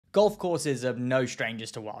Golf courses are no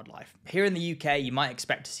strangers to wildlife. Here in the UK, you might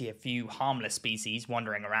expect to see a few harmless species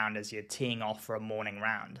wandering around as you're teeing off for a morning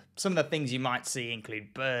round. Some of the things you might see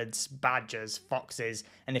include birds, badgers, foxes,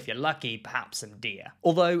 and if you're lucky, perhaps some deer.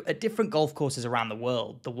 Although at different golf courses around the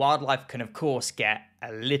world, the wildlife can of course get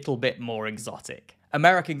a little bit more exotic.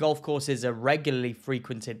 American golf courses are regularly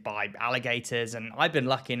frequented by alligators, and I've been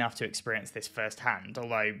lucky enough to experience this firsthand,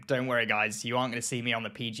 although don't worry guys, you aren't going to see me on the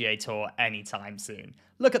PGA Tour anytime soon.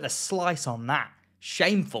 Look at the slice on that.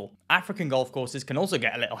 Shameful. African golf courses can also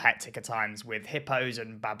get a little hectic at times, with hippos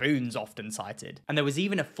and baboons often sighted. And there was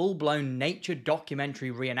even a full-blown nature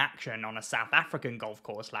documentary reenaction on a South African golf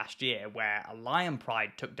course last year, where a lion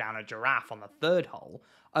pride took down a giraffe on the third hole,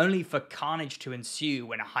 only for carnage to ensue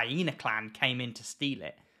when a hyena clan came in to steal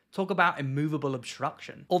it. Talk about immovable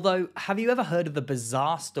obstruction. Although, have you ever heard of the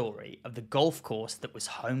bizarre story of the golf course that was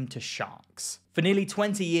home to sharks? For nearly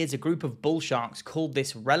 20 years, a group of bull sharks called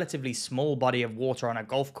this relatively small body of water on a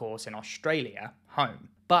golf course in Australia home.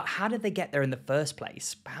 But how did they get there in the first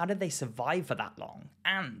place? How did they survive for that long?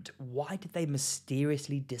 And why did they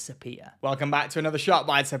mysteriously disappear? Welcome back to another Shark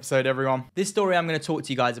Bytes episode, everyone. This story I'm going to talk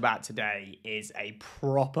to you guys about today is a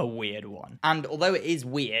proper weird one. And although it is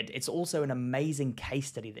weird, it's also an amazing case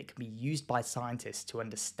study that can be used by scientists to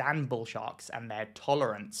understand bull sharks and their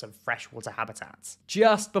tolerance of freshwater habitats.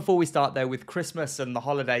 Just before we start though, with Christmas and the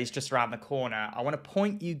holidays just around the corner, I want to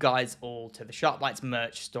point you guys all to the Shark Bytes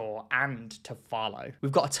merch store and to Farlow.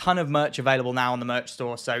 We've got a ton of merch available now on the merch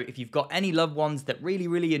store, so if you've got any loved ones that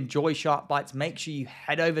really enjoy Shark Bytes, make sure you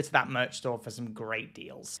head over to that merch store for some great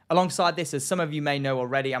deals. Alongside this, as some of you may know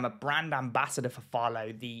already, I'm a brand ambassador for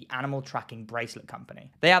Farlow, the animal tracking bracelet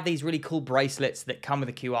company. They have these really cool bracelets that come with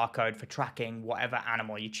a QR code for tracking whatever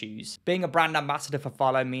animal you choose. Being a brand ambassador for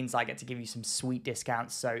Farlow means I get to give you some sweet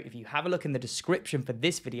discounts, so if you have a look in the description for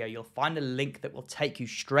this video, you'll find a link that will take you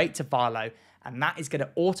straight to Farlow, and that is going to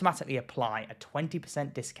automatically apply a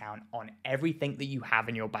 20% discount on everything that you have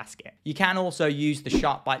in your basket. You can also use the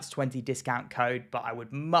SharkBytes20 discount code, but I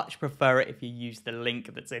would much prefer it if you use the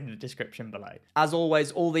link that's in the description below. As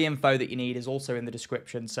always, all the info that you need is also in the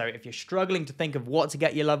description, so if you're struggling to think of what to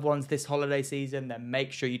get your loved ones this holiday season, then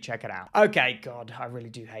make sure you check it out. Okay, God, I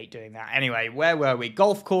really do hate doing that. Anyway, where were we?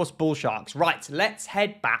 Golf course bull sharks. Right, let's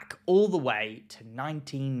head back all the way to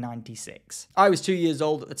 1996. I was 2 years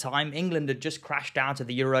old at the time. England had just crashed out of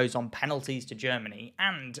the Euros on penalties to Germany,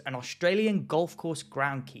 and an Australian golf course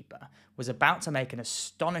groundkeeper was about to make an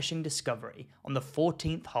astonishing discovery on the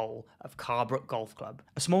 14th hole of Carbrook Golf Club.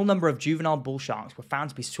 A small number of juvenile bull sharks were found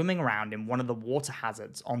to be swimming around in one of the water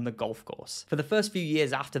hazards on the golf course. For the first few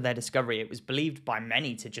years after their discovery, it was believed by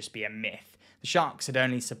many to just be a myth. The sharks had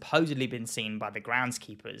only supposedly been seen by the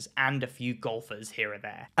groundskeepers and a few golfers here or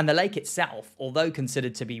there. And the lake itself, although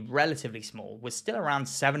considered to be relatively small, was still around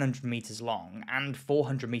 700 meters long and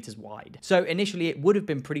 400 meters wide. So initially it would have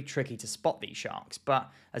been pretty tricky to spot these sharks,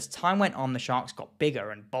 but as time went on, the sharks got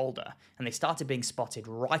bigger and bolder, and they started being spotted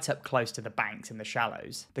right up close to the banks in the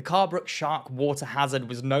shallows. The Carbrook shark water hazard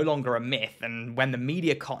was no longer a myth, and when the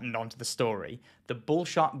media cottoned onto the story, the bull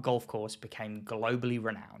shark golf course became globally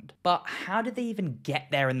renowned. But how did they even get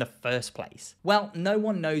there in the first place? Well, no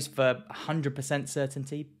one knows for 100%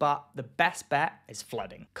 certainty, but the best bet is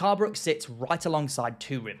flooding. Carbrook sits right alongside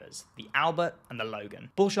two rivers, the Albert and the Logan.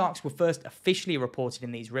 Bull sharks were first officially reported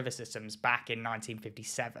in these river systems back in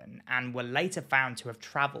 1957 and were later found to have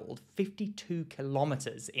travelled 52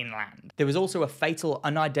 kilometres inland. There was also a fatal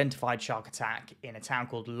unidentified shark attack in a town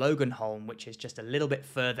called Loganholme, which is just a little bit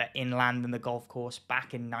further inland than the golf course,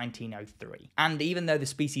 back in 1903. And even though the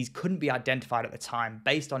species couldn't be identified at the time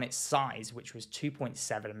based on its size, which was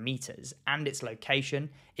 2.7 meters, and its location,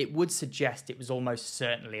 it would suggest it was almost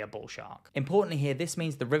certainly a bull shark. Importantly here, this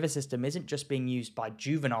means the river system isn't just being used by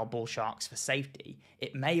juvenile bull sharks for safety,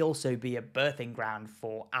 it may also be a birthing ground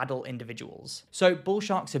for adult individuals. So bull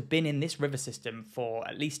sharks have been in this river system for,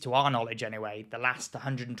 at least to our knowledge anyway, the last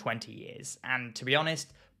 120 years, and to be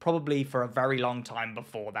honest, probably for a very long time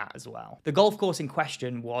before that as well. The golf course in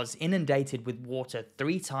question was inundated with water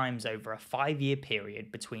 3 times over a 5-year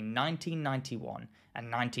period between 1991 and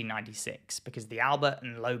 1996 because the Albert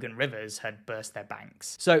and Logan rivers had burst their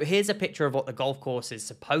banks. So here's a picture of what the golf course is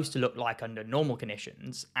supposed to look like under normal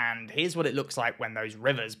conditions, and here's what it looks like when those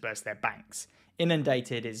rivers burst their banks.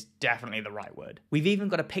 Inundated is definitely the right word. We've even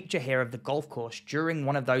got a picture here of the golf course during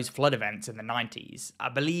one of those flood events in the 90s. I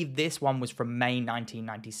believe this one was from May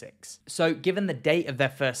 1996. So given the date of their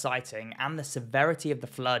first sighting and the severity of the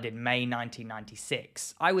flood in May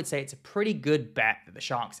 1996, I would say it's a pretty good bet that the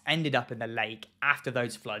sharks ended up in the lake after after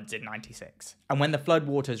those floods in '96. And when the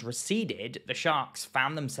floodwaters receded, the sharks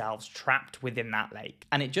found themselves trapped within that lake.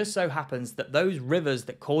 And it just so happens that those rivers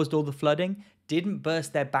that caused all the flooding didn't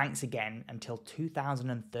burst their banks again until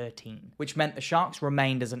 2013, which meant the sharks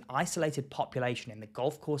remained as an isolated population in the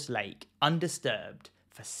golf course lake, undisturbed,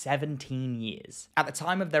 for 17 years. At the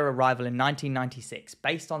time of their arrival in 1996,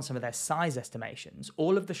 based on some of their size estimations,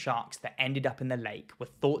 all of the sharks that ended up in the lake were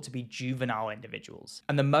thought to be juvenile individuals,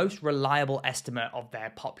 and the most reliable estimate of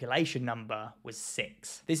their population number was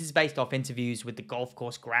 6. This is based off interviews with the golf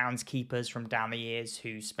course groundskeepers from down the years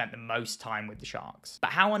who spent the most time with the sharks.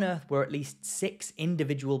 But how on earth were at least 6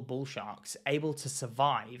 individual bull sharks able to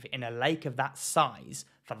survive in a lake of that size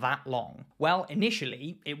for that long? Well,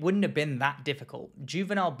 initially, it wouldn't have been that difficult.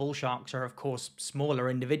 Juvenile bull sharks are, of course, smaller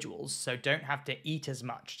individuals, so don't have to eat as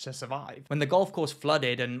much to survive. When the golf course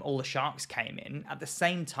flooded and all the sharks came in, at the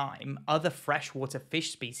same time, other freshwater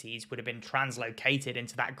fish species would have been translocated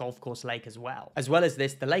into that golf course lake as well. As well as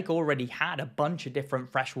this, the lake already had a bunch of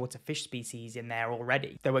different freshwater fish species in there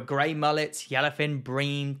already. There were grey mullets, yellowfin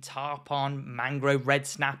bream, tarpon, mangrove red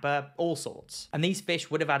snapper, all sorts. And these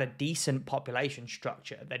fish would have had a decent population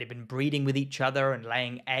structure. They'd have been breeding with each other and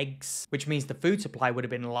laying eggs, which means the food supply would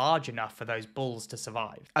have been large enough for those bulls to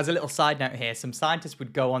survive. As a little side note here, some scientists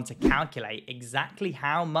would go on to calculate exactly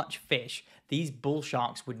how much fish these bull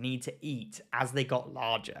sharks would need to eat as they got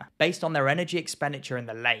larger. Based on their energy expenditure in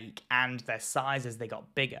the lake and their size as they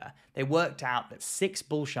got bigger, they worked out that 6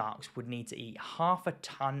 bull sharks would need to eat half a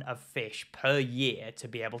ton of fish per year to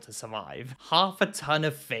be able to survive. Half a ton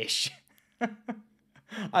of fish.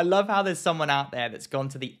 I love how there's someone out there that's gone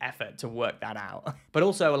to the effort to work that out. But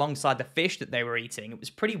also, alongside the fish that they were eating, it was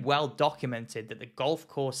pretty well documented that the golf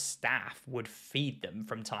course staff would feed them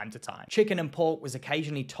from time to time. Chicken and pork was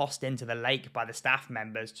occasionally tossed into the lake by the staff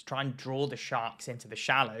members to try and draw the sharks into the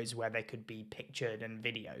shallows where they could be pictured and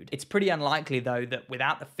videoed. It's pretty unlikely, though, that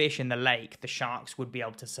without the fish in the lake, the sharks would be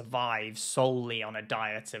able to survive solely on a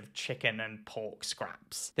diet of chicken and pork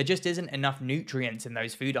scraps. There just isn't enough nutrients in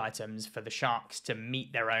those food items for the sharks to meet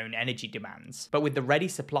their own energy demands. But with the ready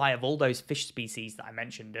supply of all those fish species that I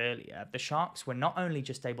mentioned earlier, the sharks were not only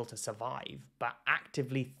just able to survive, but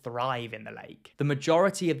actively thrive in the lake. The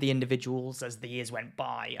majority of the individuals, as the years went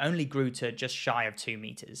by, only grew to just shy of 2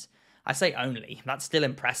 meters. I say only, that's still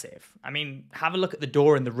impressive. I mean, have a look at the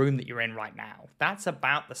door in the room that you're in right now. That's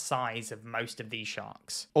about the size of most of these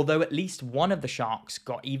sharks. Although at least one of the sharks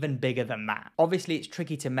got even bigger than that. Obviously, it's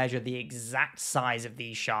tricky to measure the exact size of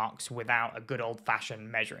these sharks without a good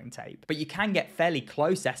old-fashioned measuring tape. But you can get fairly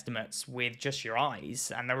close estimates with just your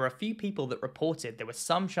eyes, and there were a few people that reported there were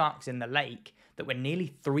some sharks in the lake that were nearly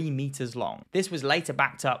 3 meters long. This was later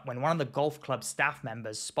backed up when one of the golf club staff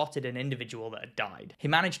members spotted an individual that had died. He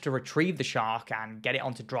managed to retrieve the shark and get it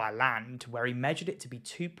onto dry land, where he measured it to be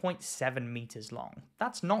 2.7 meters long.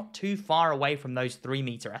 That's not too far away from those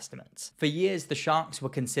 3-meter estimates. For years, the sharks were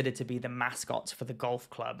considered to be the mascots for the golf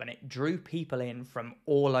club, and it drew people in from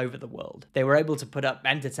all over the world. They were able to put up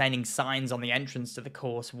entertaining signs on the entrance to the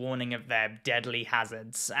course warning of their deadly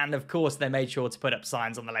hazards, and of course they made sure to put up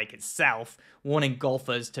signs on the lake itself warning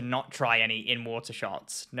golfers to not try any in-water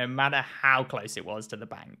shots, no matter how close it was to the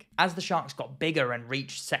bank. As the sharks got bigger and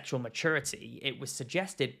reached sexual maturity, it was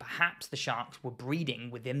suggested perhaps the sharks were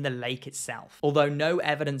breeding within the lake itself, although no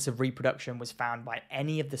evidence of reproduction was found by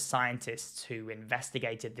any of the scientists who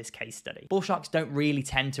investigated this case study. Bull sharks don't really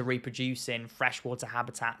tend to reproduce in freshwater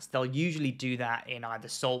habitats. They'll usually do that in either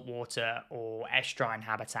saltwater or estuarine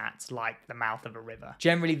habitats like the mouth of a river.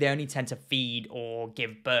 Generally, they only tend to feed or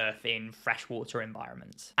give birth in freshwater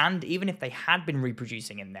environments. And even if they had been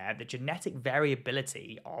reproducing in there, the genetic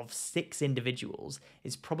variability of 6 individuals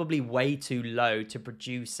is probably way too low to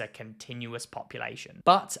produce a continuous population.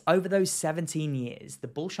 But over those 17 years, the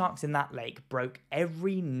bull sharks in that lake broke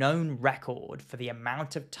every known record for the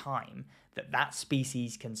amount of time that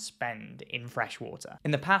species can spend in freshwater.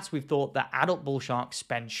 In the past, we've thought that adult bull sharks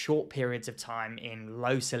spend short periods of time in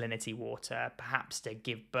low salinity water, perhaps to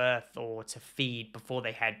give birth or to feed before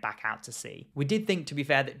they head back out to sea. We did think, to be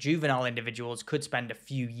fair, that juvenile individuals could spend a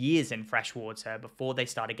few years in freshwater before they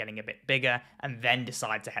started getting a bit bigger and then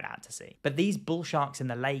decide to head out to sea. But these bull sharks in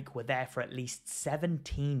the lake were there for at least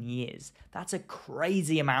 17 years. That's a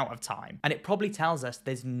crazy amount of time. And it probably tells us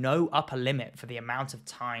there's no upper limit for the amount of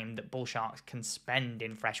time that bull sharks sharks can spend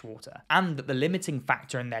in freshwater, and that the limiting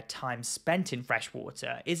factor in their time spent in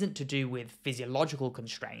freshwater isn't to do with physiological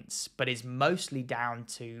constraints, but is mostly down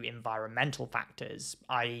to environmental factors,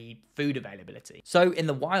 i.e. food availability. So in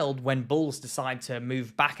the wild, when bulls decide to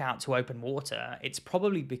move back out to open water, it's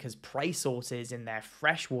probably because prey sources in their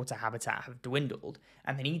freshwater habitat have dwindled,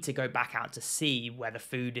 and they need to go back out to sea where the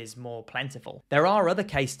food is more plentiful. There are other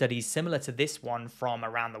case studies similar to this one from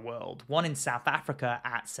around the world, one in South Africa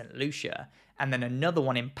at St. Lucia, and then another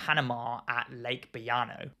one in Panama at Lake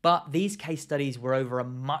Buyano. But these case studies were over a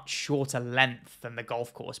much shorter length than the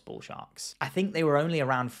golf course bull sharks. I think they were only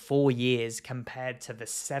around 4 years compared to the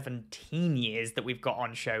 17 years that we've got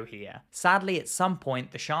on show here. Sadly, at some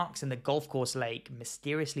point, the sharks in the golf course lake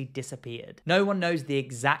mysteriously disappeared. No one knows the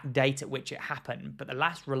exact date at which it happened, but the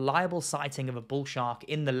last reliable sighting of a bull shark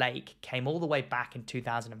in the lake came all the way back in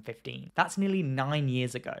 2015. That's nearly 9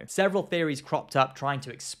 years ago. Several theories cropped up trying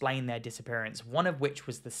to explain their disappearance, one of which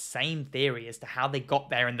was the same theory as to how they got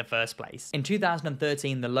there in the first place. In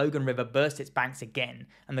 2013, the Logan River burst its banks again,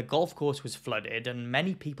 and the golf course was flooded, and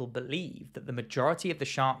many people believe that the majority of the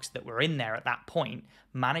sharks that were in there at that point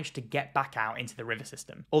managed to get back out into the river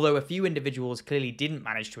system. Although a few individuals clearly didn't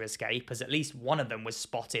manage to escape, as at least one of them was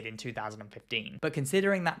spotted in 2015. But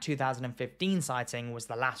considering that 2015 sighting was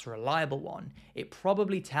the last reliable one, it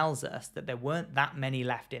probably tells us that there weren't that many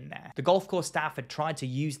left in there. The golf course staff had tried to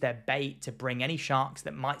use their bait to bring any sharks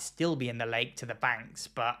that might still be in the lake to the banks,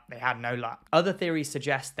 but they had no luck. Other theories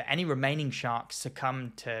suggest that any remaining sharks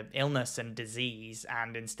succumbed to illness and disease,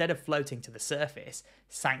 and instead of floating to the surface,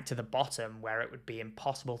 sank to the bottom where it would be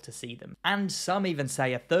impossible to see them. And some even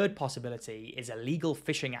say a third possibility is illegal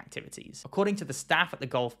fishing activities. According to the staff at the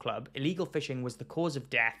golf club, illegal fishing was the cause of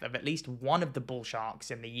death of at least one of the bull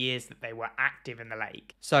sharks in the years that they were active in the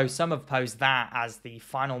lake. So some have posed that as the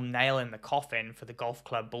final nail in the coffin for the golf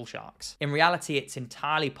club bull sharks. In reality, it's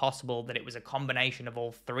entirely possible that it was a combination of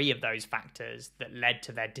all three of those factors that led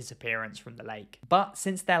to their disappearance from the lake. But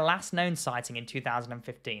since their last known sighting in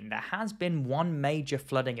 2015, there has been one major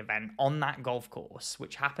flooding event on that golf course,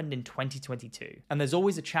 which happened in 2022. And there's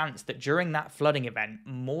always a chance that during that flooding event,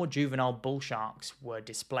 more juvenile bull sharks were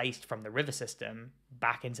displaced from the river system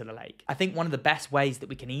back into the lake. I think one of the best ways that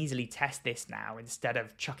we can easily test this now, instead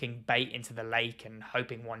of chucking bait into the lake and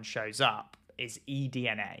hoping one shows up, is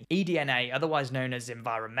eDNA. eDNA, otherwise known as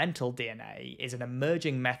environmental DNA, is an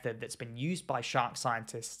emerging method that's been used by shark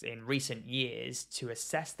scientists in recent years to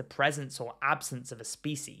assess the presence or absence of a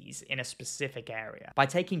species in a specific area. By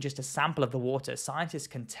taking just a sample of the water, scientists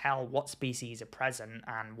can tell what species are present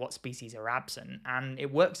and what species are absent, and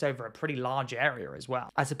it works over a pretty large area as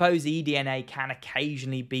well. I suppose eDNA can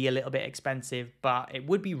occasionally be a little bit expensive, but it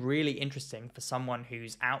would be really interesting for someone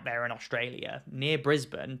who's out there in Australia, near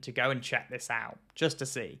Brisbane, to go and check this out, just to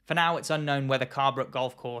see. For now, it's unknown whether Carbrook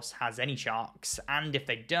Golf Course has any sharks, and if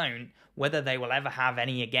they don't, whether they will ever have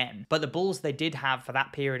any again. But the bulls they did have for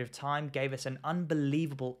that period of time gave us an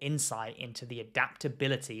unbelievable insight into the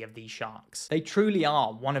adaptability of these sharks. They truly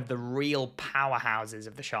are one of the real powerhouses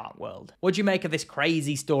of the shark world. What do you make of this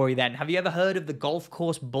crazy story then? Have you ever heard of the golf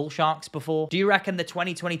course bull sharks before? Do you reckon the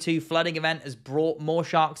 2022 flooding event has brought more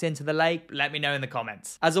sharks into the lake? Let me know in the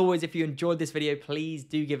comments. As always, if you enjoyed this video, please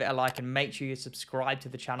do give it a like and make sure you subscribe to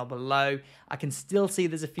the channel below. I can still see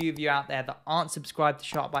there's a few of you out there that aren't subscribed to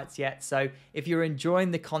Shark Bytes yet, so if you're enjoying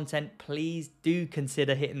the content, please do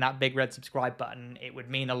consider hitting that big red subscribe button. It would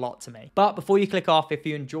mean a lot to me. But before you click off, if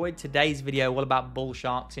you enjoyed today's video all about bull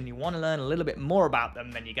sharks and you want to learn a little bit more about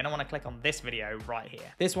them, then you're going to want to click on this video right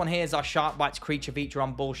here. This one here is our Shark Bytes creature feature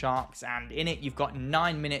on bull sharks, and in it you've got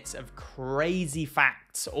 9 minutes of crazy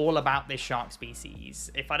facts all about this shark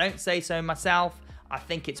species. If I don't say so myself, I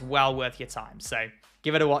think it's well worth your time, so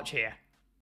give it a watch here.